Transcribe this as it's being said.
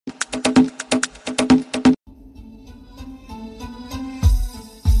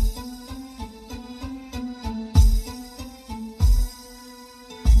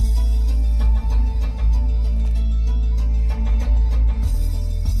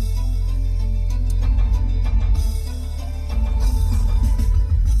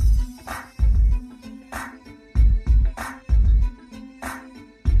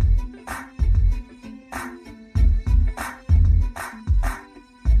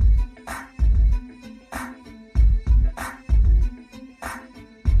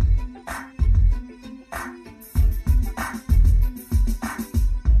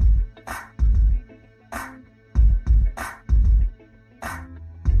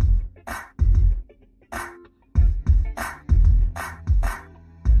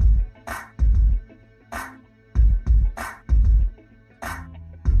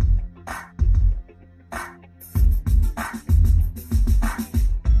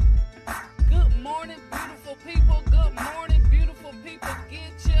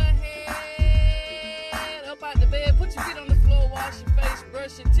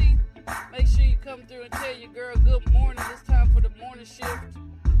your girl good morning. It's time for the morning shift,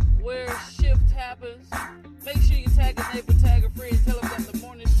 where shift happens. Make sure you tag a neighbor, tag a friend, tell them that the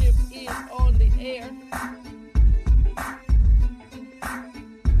morning shift is on the air.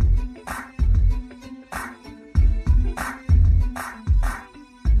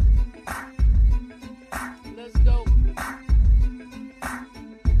 Let's go.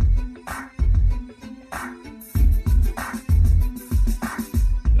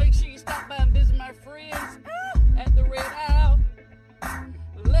 Make sure you stop by and visit my friends at the Red Owl.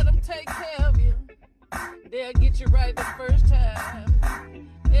 Let them take care of you. They'll get you right the first time.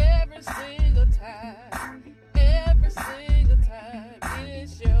 Every single time. Every single time.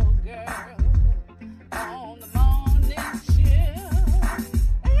 It's your girl on the morning shift.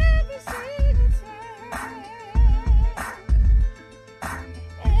 Every single time.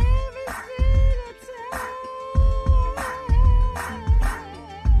 Every single time.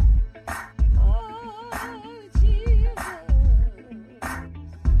 Oh, Jesus.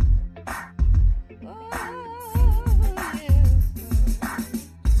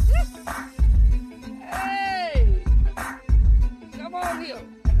 Hey, come on here.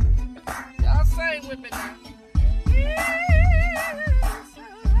 Y'all sing with me now.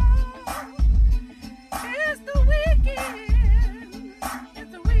 It's the weekend.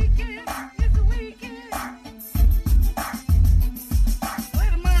 It's the weekend. It's the weekend.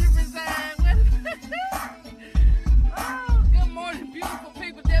 Where the money reside? Oh, good morning, beautiful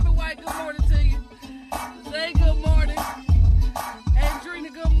people. Debbie White, good morning to you. Zay, good morning. Andrina,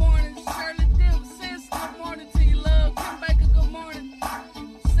 good morning. Shirley Dim, sis, good morning to you, love. Kim Baker, good morning.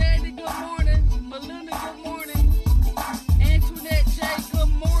 Sandy, good morning. Melinda, good morning. Antoinette J, good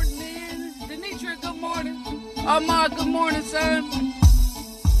morning. Denitra, good morning. Amar, good morning, son.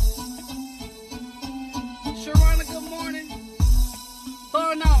 Sharona, good morning.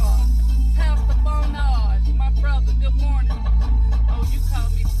 Bernard, Pastor Bernard, my brother, good morning. Oh, you call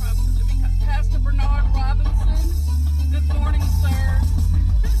me Prophet. Let me call Pastor Bernard Robinson. Good morning, sir.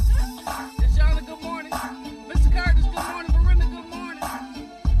 Dejana, good morning. Mr. Curtis, good morning. Miranda, good morning.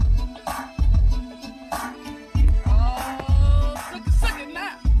 Oh, suck it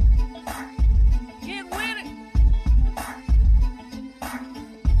now. Get with it.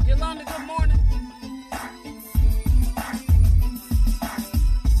 Yolanda, good morning.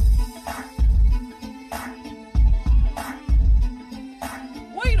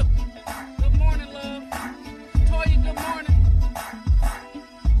 Wait up. Good morning, love. Toya, good morning.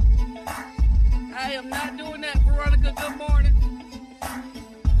 I am not doing that, Veronica. Good morning.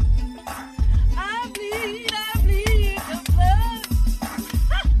 I bleed the blood.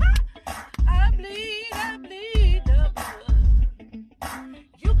 I bleed the blood.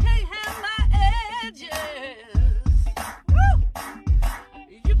 You can't have my edges. Woo!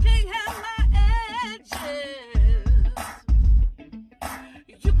 You can't have my edges.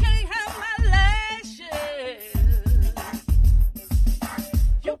 You can't have my lashes.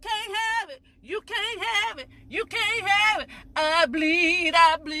 You can't have it. You can't have it. You can't have it. I bleed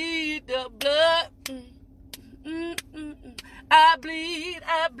the blood. I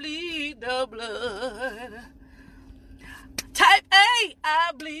bleed the blood. Type A,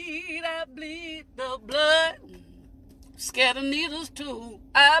 I bleed the blood. Scared of needles too.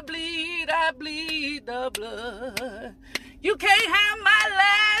 I bleed the blood. You can't have my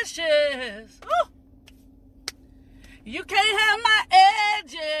lashes. Ooh. You can't have my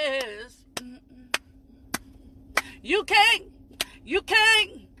edges. You can't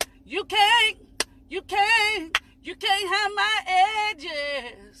have my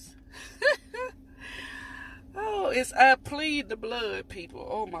edges. Oh, it's I plead the blood, people.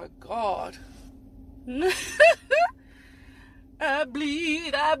 Oh my God. I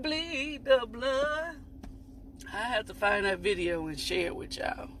bleed the blood. I have to find that video and share it with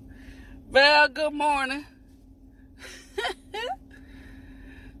y'all. Val, good morning.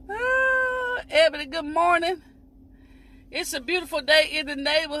 Ebony, good morning. It's a beautiful day in the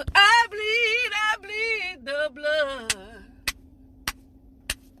neighborhood. I bleed the blood.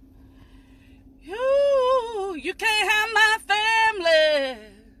 You can't have my family.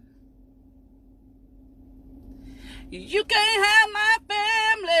 You can't have my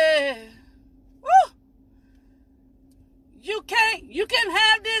family. Woo! You can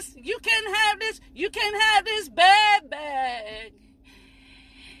have this. You can have this bad bag.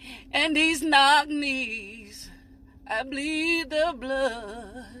 And these knock knees. I bleed the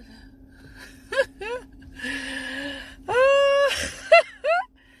blood.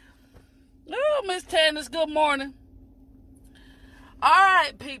 Oh, Miss Tannis, good morning. All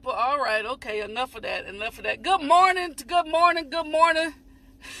right, people. All right. Okay, enough of that. Good morning.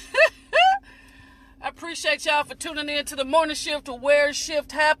 I appreciate y'all for tuning in to the morning shift to where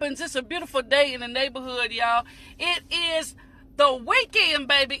shift happens. It's a beautiful day in the neighborhood, y'all. It is the weekend,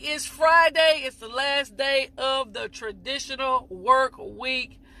 baby. It's Friday. It's the last day of the traditional work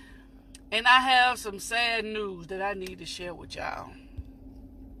week. And I have some sad news that I need to share with y'all.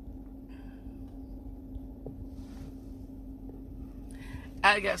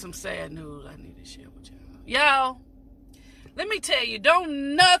 I got some sad news I need to share with y'all. Y'all, let me tell you,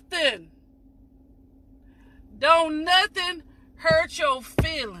 don't nothing hurt your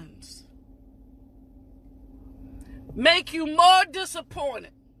feelings, make you more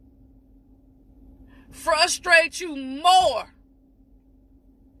disappointed, frustrate you more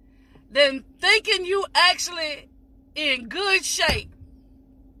than thinking you actually in good shape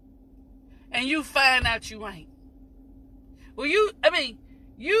and you find out you ain't. Well, you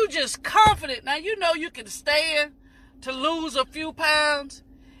just confident. Now, you know you can stand to lose a few pounds.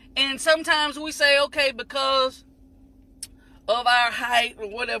 And sometimes we say, okay, because of our height or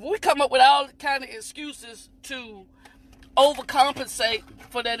whatever, we come up with all kind of excuses to overcompensate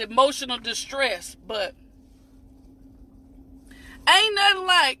for that emotional distress. But ain't nothing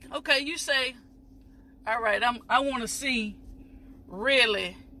like, okay, you say, all right, I want to see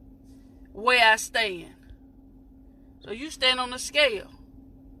really where I stand. So you stand on the scale.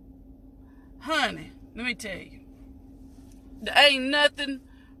 Honey, let me tell you, there ain't nothing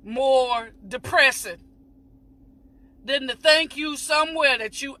more depressing than to think you somewhere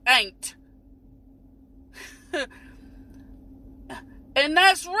that you ain't. And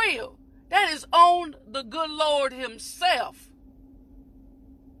that's real. That is on the good Lord himself.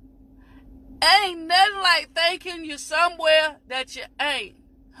 Ain't nothing like thinking you somewhere that you ain't.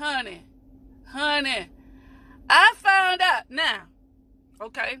 Honey. I found out now.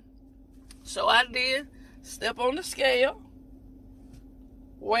 Okay. So I did step on the scale,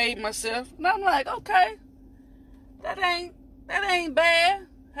 weighed myself, and I'm like, okay, that ain't bad.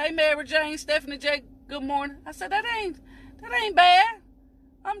 Hey, Mary Jane, Stephanie J, good morning. I said, that ain't bad.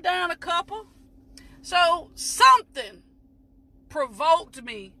 I'm down a couple. So something provoked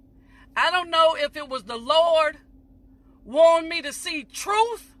me. I don't know if it was the Lord wanting me to see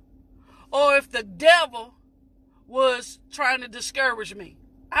truth or if the devil was trying to discourage me.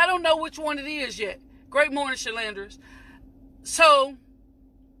 I don't know which one it is yet. Great morning, Shalandras. So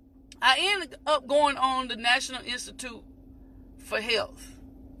I ended up going on the National Institute for Health,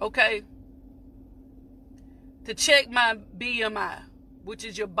 okay, to check my BMI, which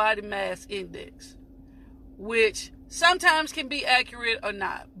is your body mass index, which sometimes can be accurate or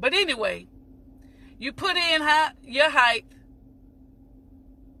not. But anyway, you put in your height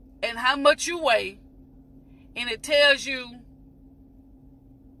and how much you weigh, and it tells you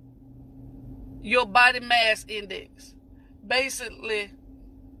your body mass index. Basically,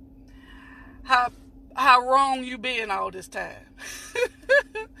 how wrong you been all this time.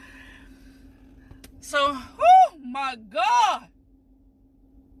 So, oh my God.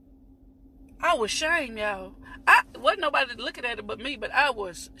 I was shamed, y'all. Wasn't nobody looking at it but me, but I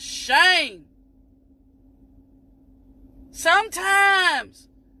was shamed. Sometimes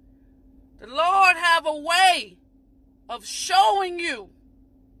the Lord have a way of showing you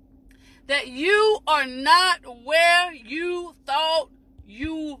that you are not where you thought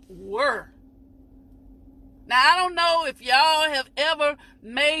you were. Now, I don't know if y'all have ever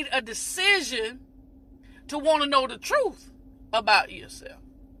made a decision to want to know the truth about yourself.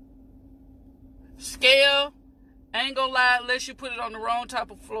 Scale, I ain't gonna lie, unless you put it on the wrong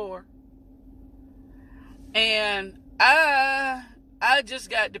type of floor. And I just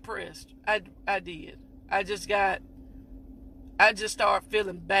got depressed. I did. I just started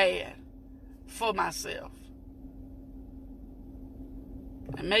feeling bad for myself.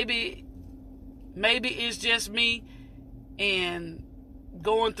 And maybe it's just me and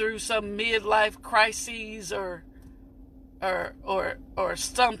going through some midlife crises or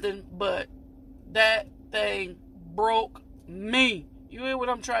something, but that thing broke me. You hear what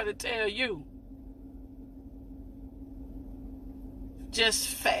I'm trying to tell you? Just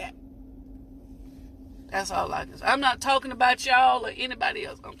fat. That's all I can say. I'm not talking about y'all or anybody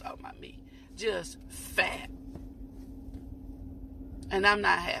else. I'm talking about me. Just fat. And I'm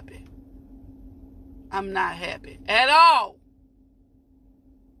not happy. I'm not happy at all.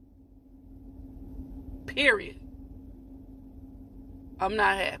 Period. I'm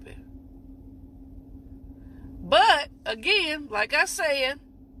not happy. But, again, like I said,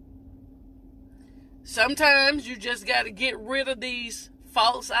 sometimes you just got to get rid of these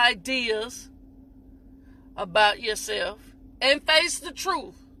false ideas about yourself and face the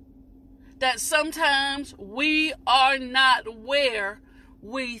truth that sometimes we are not where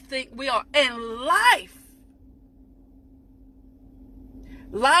we think we are. And life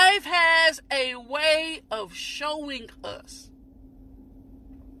has a way of showing us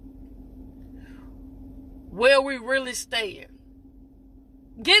where we really stand.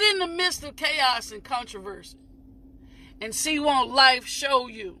 Get in the midst of chaos and controversy and see what life show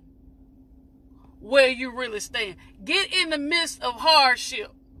you where you really stand. Get in the midst of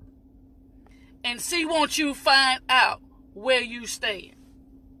hardship and see won't you find out where you stand.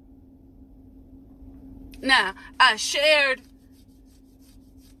 Now, I shared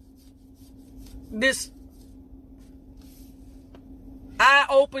this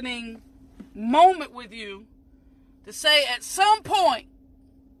eye-opening moment with you to say at some point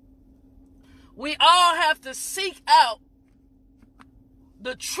we all have to seek out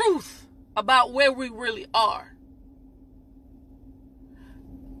the truth about where we really are.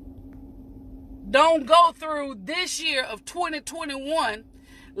 Don't go through this year of 2021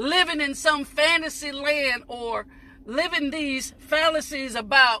 living in some fantasy land or living these fallacies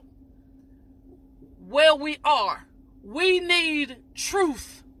about where we are. We need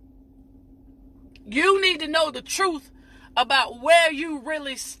truth. You need to know the truth about where you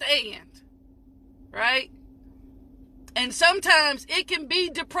really stand, right? And sometimes it can be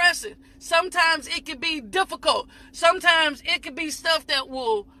depressing. Sometimes it can be difficult. Sometimes it can be stuff that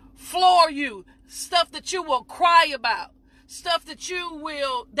will floor you, stuff that you will cry about, stuff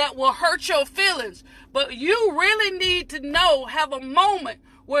that will hurt your feelings. But you really need to know, have a moment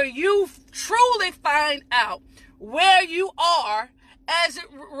where you truly find out where you are as it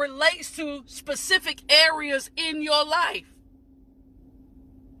relates to specific areas in your life.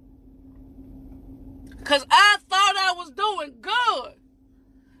 Because I thought I was doing good.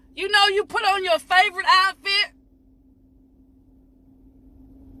 You know, you put on your favorite outfit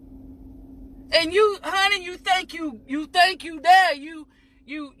and you, honey, you think you there. You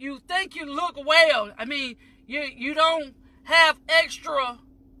think you look well. I mean, you don't have extra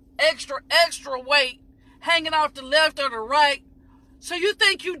weight hanging off the left or the right. So you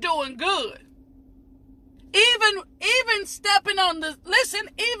think you're doing good. Even stepping on the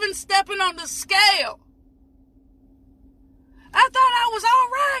scale. I thought I was all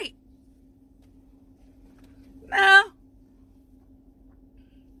right. Now,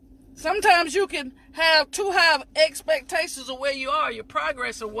 sometimes you can have too high expectations of where you are, your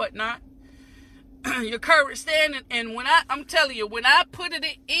progress or whatnot, your current standing. And I'm telling you, when I put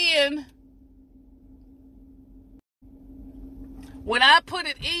it in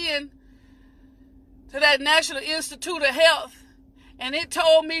to that National Institute of Health, and it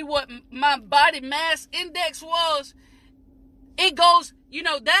told me what my body mass index was, it goes,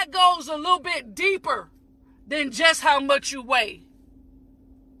 that goes a little bit deeper than just how much you weigh.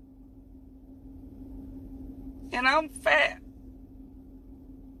 And I'm fat.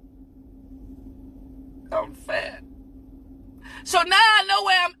 So now I know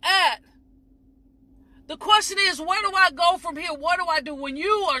where I'm at. The question is, where do I go from here? What do I do? When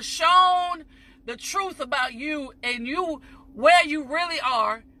you are shown the truth about you and where you really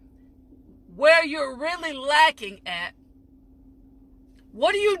are, where you're really lacking at,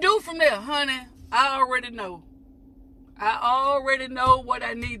 what do you do from there, honey? I already know. I already know what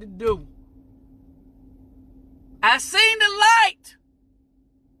I need to do. I seen the light.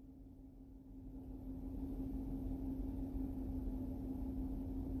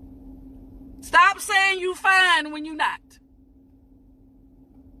 Stop saying you fine when you're not.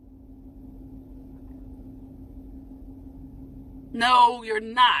 No, you're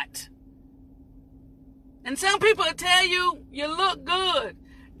not. And some people will tell you you look good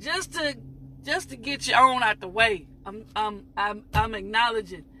just to get you on out the way. I'm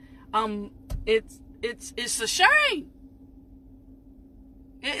acknowledging. It's a shame.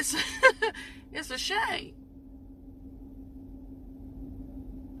 It's a shame.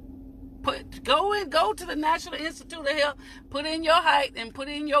 Go to the National Institute of Health, put in your height and put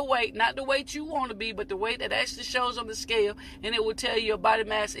in your weight, not the weight you want to be, but the weight that actually shows on the scale, and it will tell you your body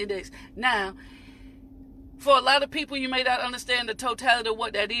mass index. Now, for a lot of people, you may not understand the totality of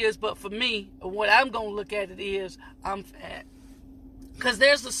what that is, but for me, what I'm going to look at it is, I'm fat. Because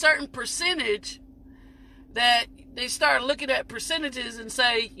there's a certain percentage that they start looking at percentages and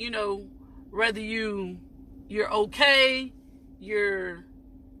say, whether you're okay, you're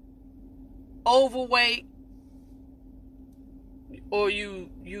overweight, or you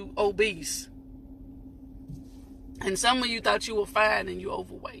obese. And some of you thought you were fine and you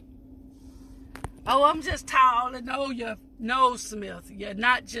overweight. Oh, I'm just tall. And no, Smith, you're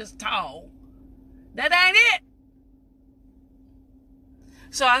not just tall. That ain't it.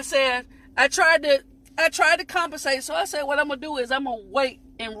 So I said, I tried I tried to compensate. So I said, what I'm going to do is I'm going to wait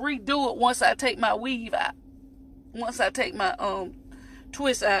and redo it once I take my weave out. Once I take my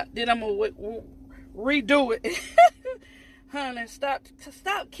twist out, then I'm going to redo it. Honey, stop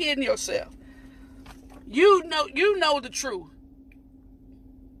kidding yourself. You know the truth.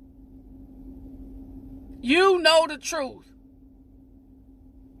 You know the truth.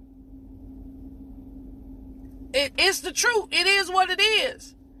 It's the truth. It is what it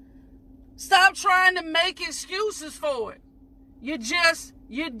is. Stop trying to make excuses for it. You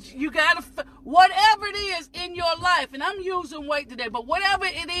gotta, whatever it is in your life, and I'm using weight today, but whatever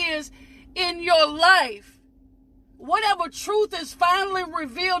it is in your life, whatever truth is finally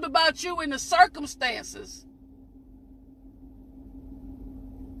revealed about you in the circumstances,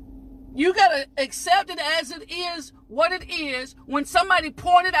 you gotta accept it as it is, what it is. When somebody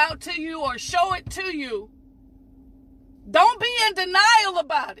point it out to you or show it to you, don't be in denial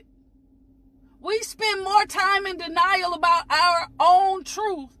about it. We spend more time in denial about our own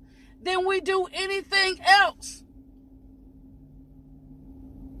truth than we do anything else.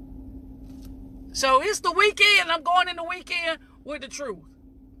 So it's the weekend. I'm going in the weekend with the truth.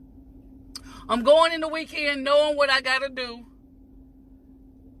 I'm going in the weekend knowing what I got to do,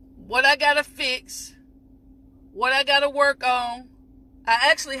 what I got to fix, what I got to work on. I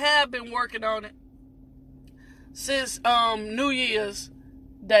actually have been working on it since New Year's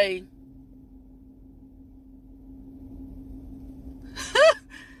Day.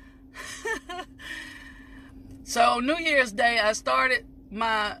 So New Year's Day, I started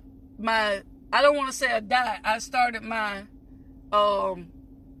my I don't want to say a diet. I started my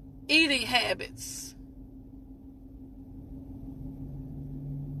eating habits.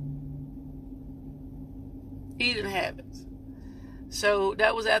 Eating habits. So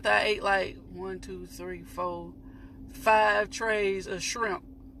that was after I ate like 5 trays of shrimp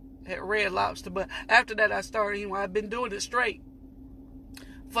at Red Lobster. But after that, I started, I've been doing it straight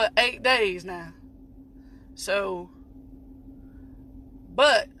for 8 days now. So,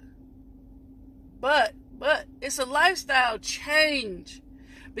 but it's a lifestyle change,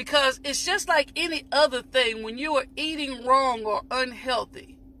 because it's just like any other thing. When you are eating wrong or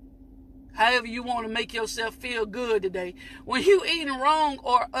unhealthy, however you want to make yourself feel good today, when you eating wrong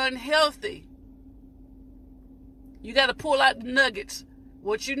or unhealthy, you got to pull out the nuggets,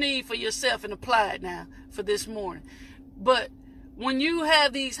 what you need for yourself, and apply it now for this morning. But when you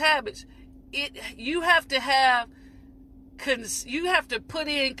have these habits, you have to put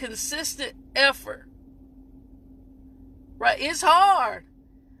in consistent effort. Right? It's hard.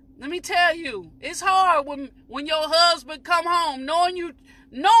 Let me tell you, it's hard when your husband come home knowing you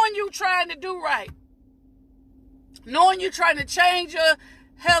trying to do right, knowing you trying to change your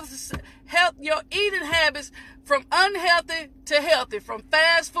health, your eating habits from unhealthy to healthy, from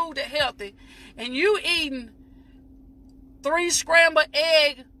fast food to healthy, and you eating 3 scrambled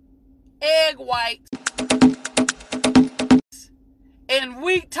egg whites and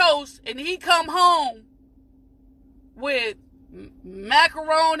wheat toast, and he come home with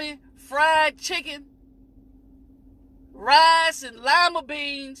macaroni, fried chicken, rice, and lima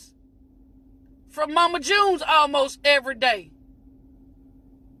beans from Mama June's almost every day.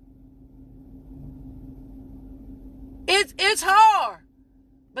 It's hard.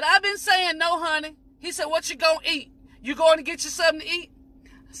 But I've been saying, no, honey. He said, what you gonna eat? You going to get you something to eat?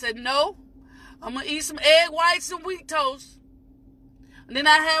 I said, no. I'm going to eat some egg whites and wheat toast. And then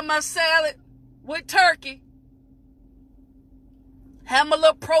I have my salad with turkey. Have my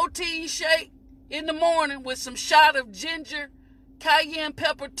little protein shake in the morning with some shot of ginger, cayenne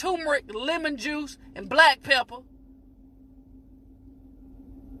pepper, turmeric, lemon juice, and black pepper.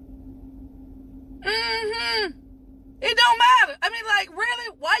 It don't matter. I mean, like,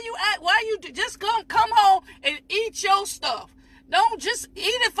 really? Why you just come home and eat your stuff? Don't just eat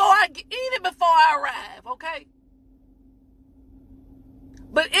it before I arrive, okay?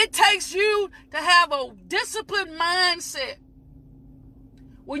 But it takes you to have a disciplined mindset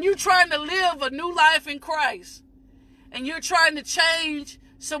when you're trying to live a new life in Christ and you're trying to change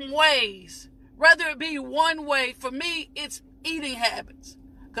some ways, whether it be one way. For me, it's eating habits.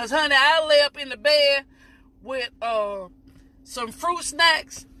 Because, honey, I lay up in the bed with some fruit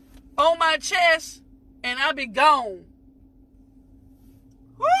snacks on my chest, and I be gone.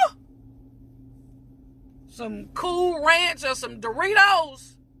 Woo! Some Cool Ranch or some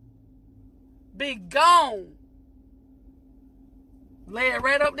Doritos, be gone. Lay it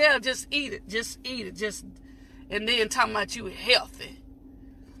right up there, just eat it, and then talking about you healthy.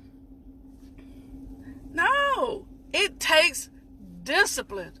 No, it takes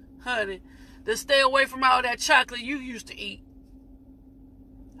discipline, honey, to stay away from all that chocolate you used to eat.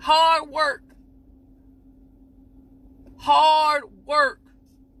 Hard work, Hard work.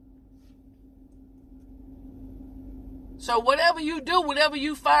 So whatever you do, whenever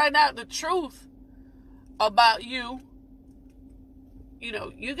you find out the truth about you, you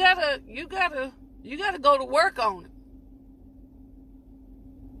know, you gotta go to work on it.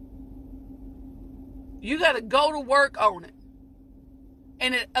 You gotta go to work on it.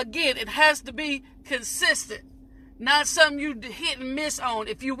 And it has to be consistent. Not something you hit and miss on.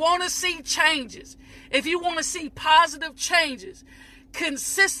 If you want to see changes, if you want to see positive changes,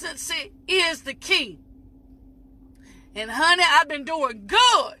 consistency is the key. And honey, I've been doing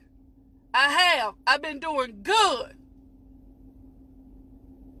good. I have. I've been doing good.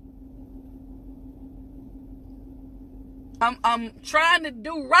 I'm trying to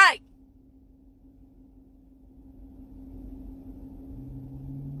do right.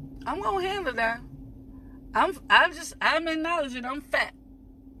 I'm gonna handle that. I'm acknowledging I'm fat.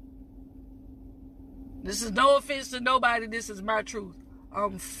 This is no offense to nobody. This is my truth.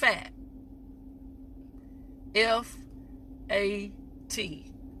 I'm fat. F-A-T.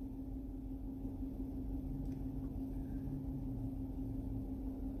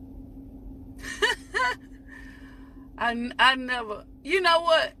 I never, you know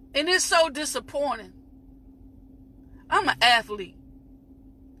what? And it's so disappointing. I'm an athlete.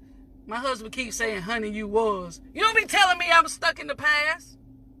 My husband keeps saying, honey, you was. You don't be telling me I'm stuck in the past.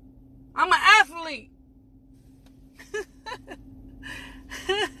 I'm an athlete.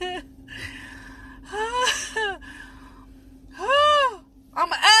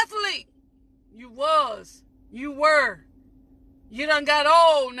 I'm an athlete. You was. You were. You done got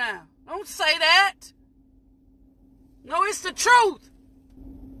old now. Don't say that. No, it's the truth.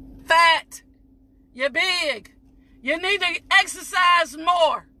 Fat. You're big. You need to exercise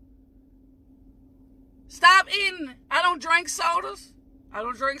more. Stop eating. I don't drink sodas. I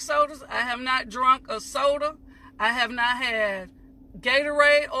I have not drunk a soda. I have not had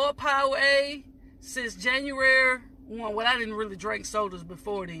Gatorade or Powerade since January 1. Well, I didn't really drink sodas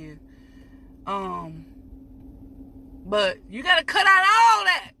before then. But you got to cut out all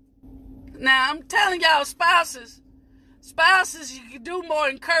that. Now, I'm telling y'all, spouses, you can do more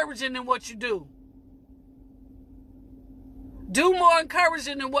encouraging than what you do. Do more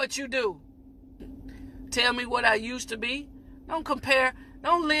encouraging than what you do. Tell me what I used to be. Don't compare.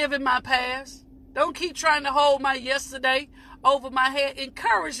 Don't live in my past. Don't keep trying to hold my yesterday over my head.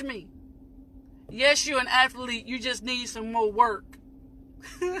 Encourage me. Yes, you're an athlete. You just need some more work.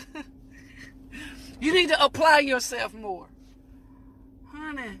 You need to apply yourself more.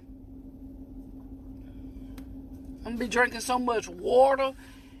 Honey, I'm going to be drinking so much water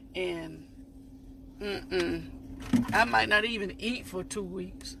and I might not even eat for 2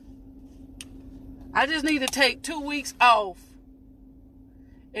 weeks. I just need to take 2 weeks off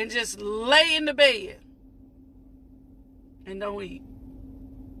and just lay in the bed and don't eat.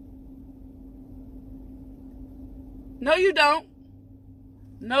 No, you don't.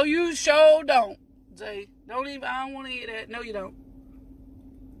 No, you sure don't. Jay, don't even, I don't want to hear that. No, you don't.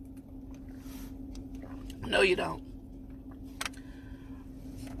 No, you don't.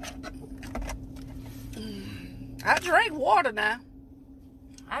 I drink water now.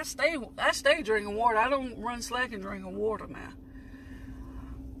 I stay drinking water. I don't run slack in drinking water now.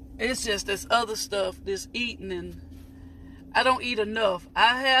 It's just this other stuff, this eating, and I don't eat enough.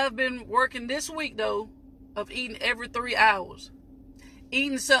 I have been working this week, though, of eating every 3 hours.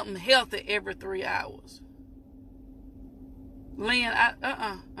 Eating something healthy every 3 hours. Lynn,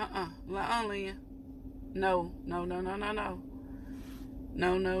 Lynn. No.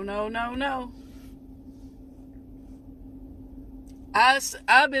 No.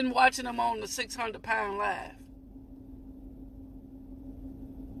 I've been watching them on the 600-pound live.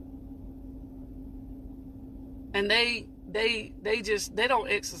 And they don't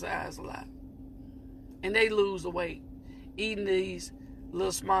exercise a lot. And they lose the weight eating these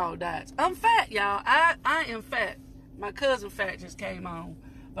little small diets. I'm fat, y'all. I am fat. My cousin fat just came on.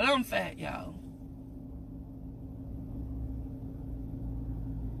 But I'm fat, y'all.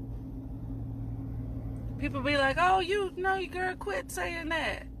 People be like, oh, you girl, quit saying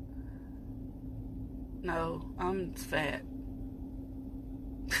that. No, I'm fat.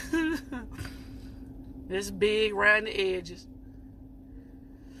 It's big around the edges.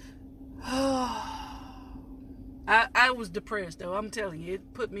 I was depressed, though. I'm telling you,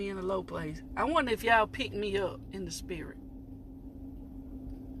 it put me in a low place. I wonder if y'all pick me up in the spirit.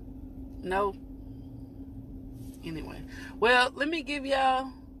 No? Anyway. Well, let me give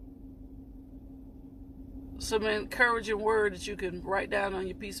y'all some encouraging word that you can write down on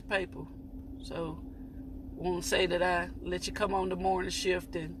your piece of paper. So, won't say that I let you come on the morning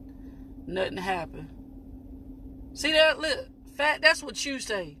shift and nothing happened. See that? Look, fat, that's what you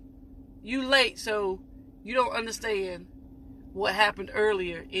say. You late, so you don't understand what happened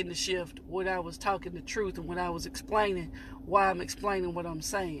earlier in the shift when I was talking the truth and when I was explaining why I'm explaining what I'm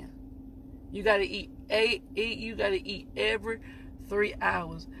saying. You gotta eat you gotta eat every 3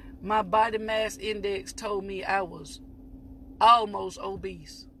 hours. My body mass index told me I was almost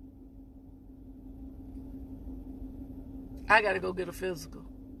obese. I gotta go get a physical.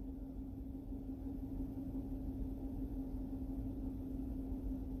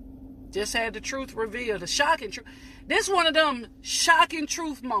 Just had the truth revealed, the shocking truth. This one of them shocking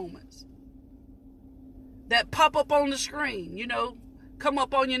truth moments that pop up on the screen, you know, come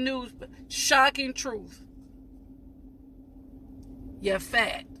up on your news. Shocking truth. You're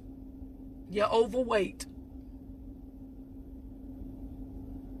fat. You're overweight.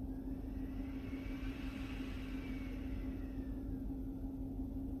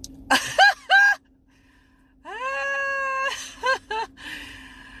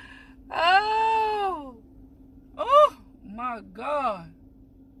 Oh my God.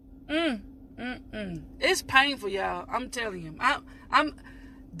 It's painful, y'all. I'm telling you. I'm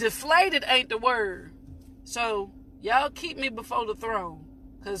deflated ain't the word. So y'all keep me before the throne.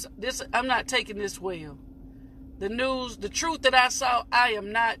 Because I'm not taking this well. The news, the truth that I saw, I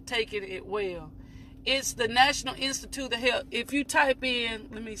am not taking it well. It's the National Institute of Health. If you type in,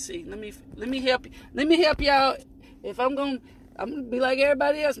 let me see. Let me help you. Let me help y'all. If I'm gonna be like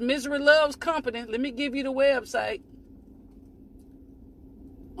everybody else. Misery loves company. Let me give you the website.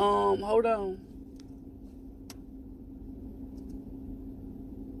 Hold on.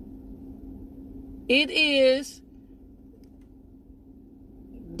 It is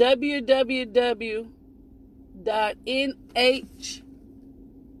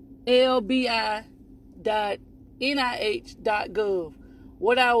www.nhlbi.nih.gov.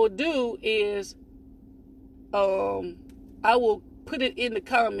 What I will do is I will put it in the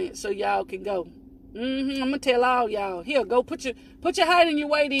comments so y'all can go. I'm gonna tell all y'all. Here, go put your height and your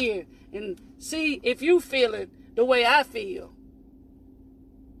weight in and see if you feeling the way I feel.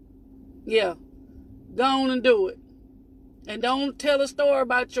 Yeah. Go on and do it. And don't tell a story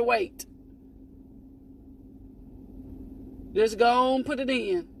about your weight. Just go on and put it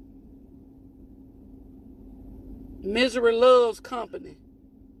in. Misery loves company.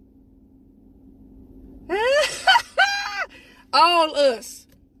 All us,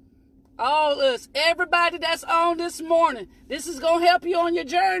 everybody that's on this morning, this is going to help you on your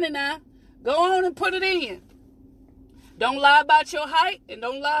journey now. Go on and put it in. Don't lie about your height and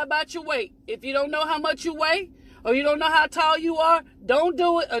don't lie about your weight. If you don't know how much you weigh or you don't know how tall you are, don't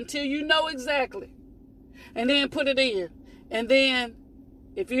do it until you know exactly. And then put it in. And then,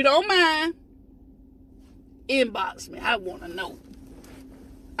 if you don't mind, inbox me. I want to know.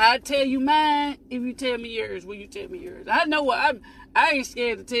 I'll tell you mine if you tell me yours. Will you tell me yours? I know what I ain't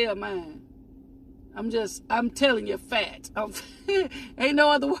scared to tell mine. I'm telling you facts. Ain't no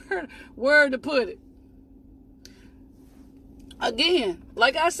other word to put it. Again,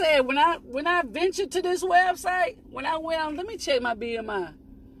 like I said, when I ventured to this website, when I went on, let me check my BMI.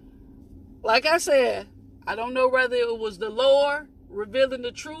 Like I said, I don't know whether it was the Lord revealing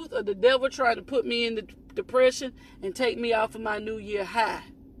the truth or the devil trying to put me in the depression and take me off of my New Year high.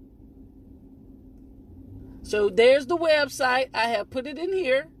 So there's the website. I have put it in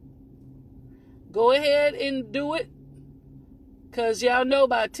here. Go ahead and do it. Because y'all know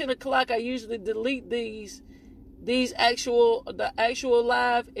by 10 o'clock I usually delete the actual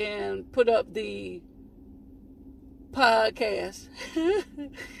live and put up the podcast.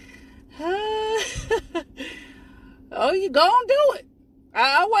 Oh, you go and do it.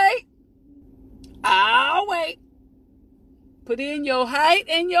 I'll wait. Put in your height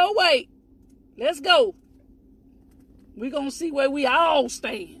and your weight. Let's go. We're going to see where we all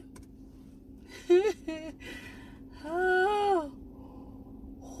stand.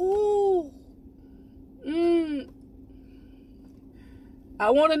 I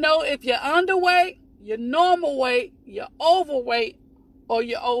want to know if you're underweight, you're normal weight, you're overweight, or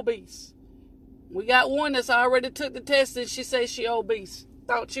you're obese. We got one that's already took the test and she says she obese.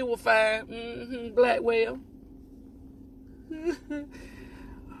 Thought you were fine. Blackwell.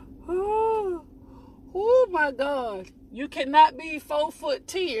 Oh my God. You cannot be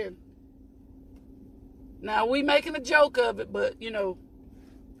 4'10". Now we making a joke of it, but you know,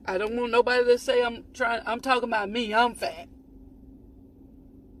 I don't want nobody to say I'm talking about me. I'm fat.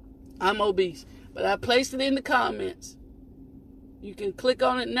 I'm obese. But I placed it in the comments. You can click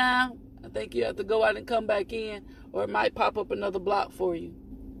on it now. I think you have to go out and come back in, or it might pop up another block for you.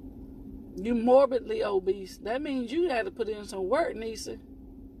 You morbidly obese. That means you had to put in some work, Nisa.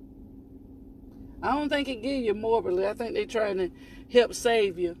 I don't think it give you morbidly. I think they trying to help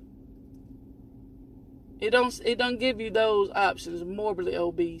save you. It don't give you those options, morbidly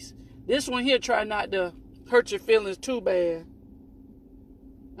obese. This one here try not to hurt your feelings too bad.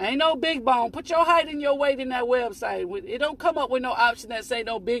 Ain't no big bone. Put your height and your weight in that website. It don't come up with no option that say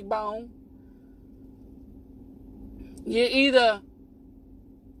no big bone. You're either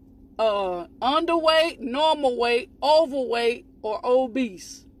underweight, normal weight, overweight, or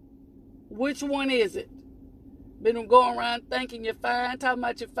obese. Which one is it? Been going around thinking you're fine, talking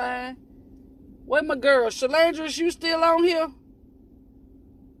about you're fine. Where my girl? Shalandra, you still on here?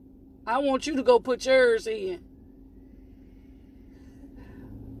 I want you to go put yours in.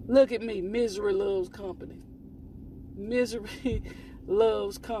 Look at me. Misery loves company. Misery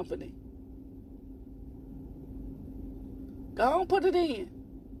loves company. Go on, put it in.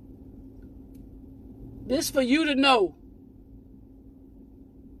 This for you to know.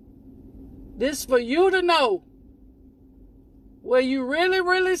 This for you to know where you really,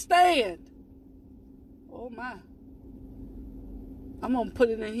 really stand. Oh my. I'm going to put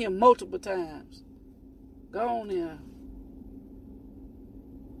it in here multiple times. Go on there.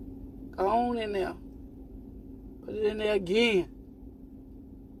 Go on in there. Put it in there again.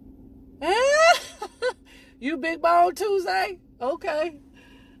 You big bone Tuesday? Okay.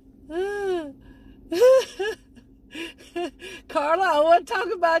 Carla, I want to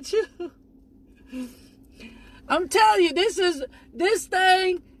talk about you. I'm telling you, this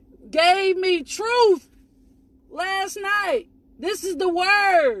thing gave me truth last night. This is the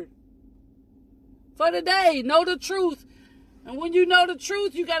word for the day. Know the truth. And when you know the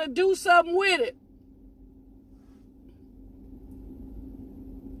truth, you got to do something with it.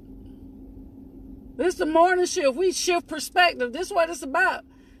 This is the morning shift. We shift perspective. This is what it's about.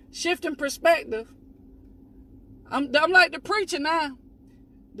 Shifting perspective. I'm like the preacher now.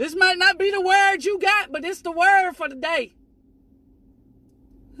 This might not be the word you got, but it's the word for the day.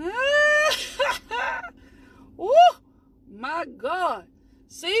 Woo! My God.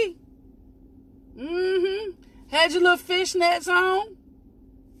 See? Had your little fishnets on.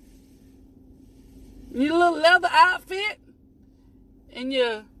 Your little leather outfit. And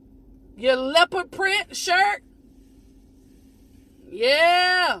your leopard print shirt.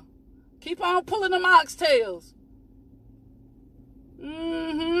 Yeah. Keep on pulling them oxtails.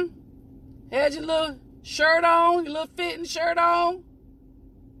 Had your little shirt on, your little fitting shirt on.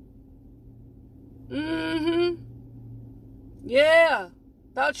 Yeah.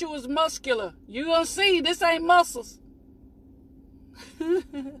 Thought you was muscular. You gonna see, this ain't muscles.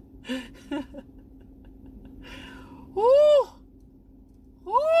 Ooh.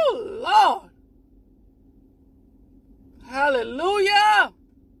 Ooh, Lord. Hallelujah.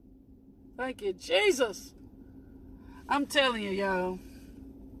 Thank you, Jesus. I'm telling you, y'all.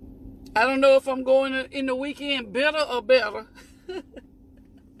 I don't know if I'm going in the weekend bitter or better.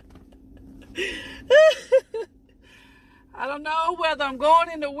 I don't know whether I'm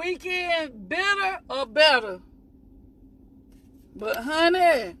going in the weekend bitter or better. But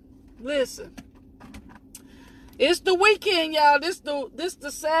honey, listen. It's the weekend, y'all. This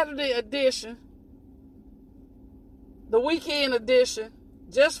the Saturday edition. The weekend edition.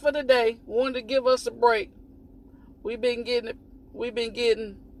 Just for the day. Wanted to give us a break. We've been getting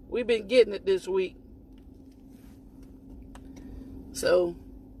it this week. So,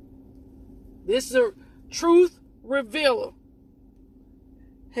 this is a truth revealer.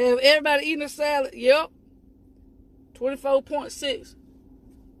 Have everybody eating a salad? Yep. 24.6.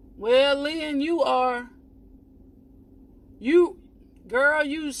 Well, Lynn, you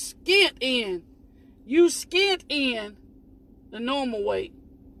skint in. You skint in the normal weight.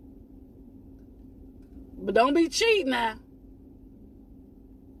 But don't be cheating now.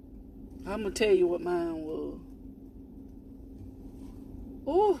 I'm going to tell you what mine was.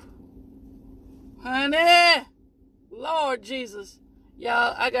 Ooh. Honey. Lord Jesus.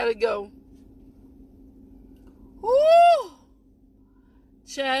 Y'all, I got to go. Ooh.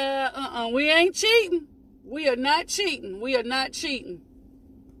 Child, we ain't cheating. We are not cheating. We are not cheating.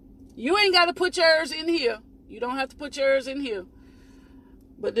 You ain't got to put yours in here. You don't have to put yours in here.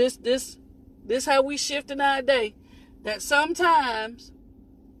 But this how we shift in our day. That sometimes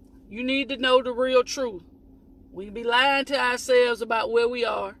you need to know the real truth. We be lying to ourselves about where we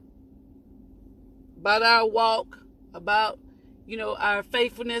are, about our walk, about, our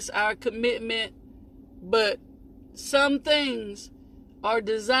faithfulness, our commitment. But some things are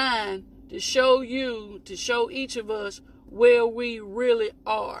designed to show each of us where we really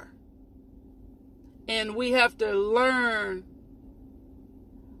are. And we have to learn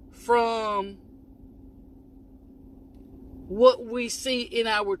from what we see in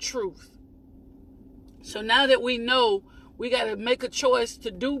our truth. So now that we know, we got to make a choice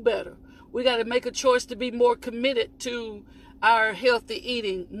to do better. We got to make a choice to be more committed to our healthy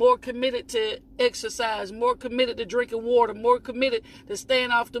eating, more committed to exercise, more committed to drinking water, more committed to staying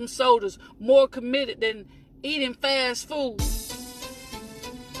off them sodas, more committed than eating fast food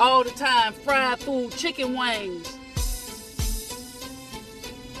all the time, fried food, chicken wings,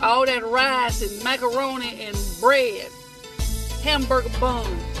 all that rice and macaroni and bread, hamburger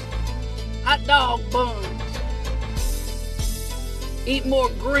buns, hot dog buns. Eat more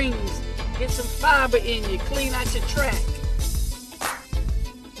greens, get some fiber in you, clean out your tract.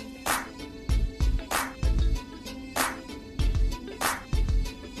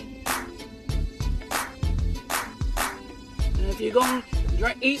 And if you're going to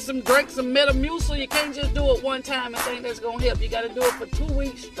drink some Metamucil, you can't just do it one time and think that's going to help. You got to do it for 2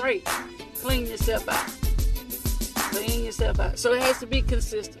 weeks straight. Clean yourself out. Clean yourself out. So it has to be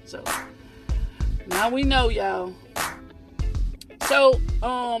consistent. So now we know, y'all. So,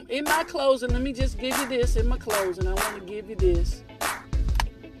 in my closing, let me just give you this. In my closing, I want to give you this.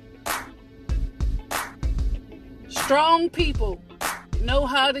 Strong people know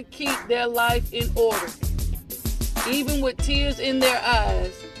how to keep their life in order. Even with tears in their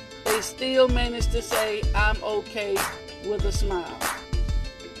eyes, they still manage to say, I'm okay, with a smile.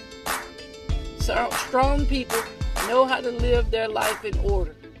 So, strong people know how to live their life in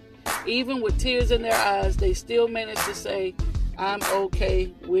order. Even with tears in their eyes, they still manage to say, I'm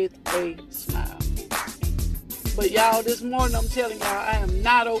okay with a smile. But y'all, this morning I'm telling y'all, I am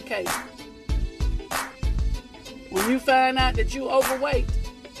not okay. When you find out that you're overweight,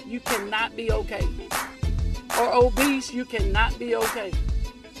 you cannot be okay. Or obese, you cannot be okay.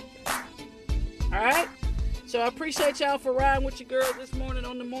 Alright? So I appreciate y'all for riding with your girl this morning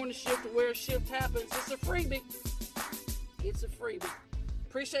on the morning shift, where a shift happens. It's a freebie. It's a freebie.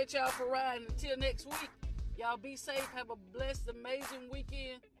 Appreciate y'all for riding. Until next week. Y'all be safe. Have a blessed, amazing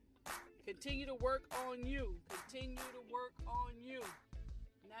weekend. Continue to work on you. Continue to work on you.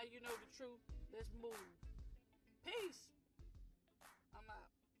 Now you know the truth. Let's move.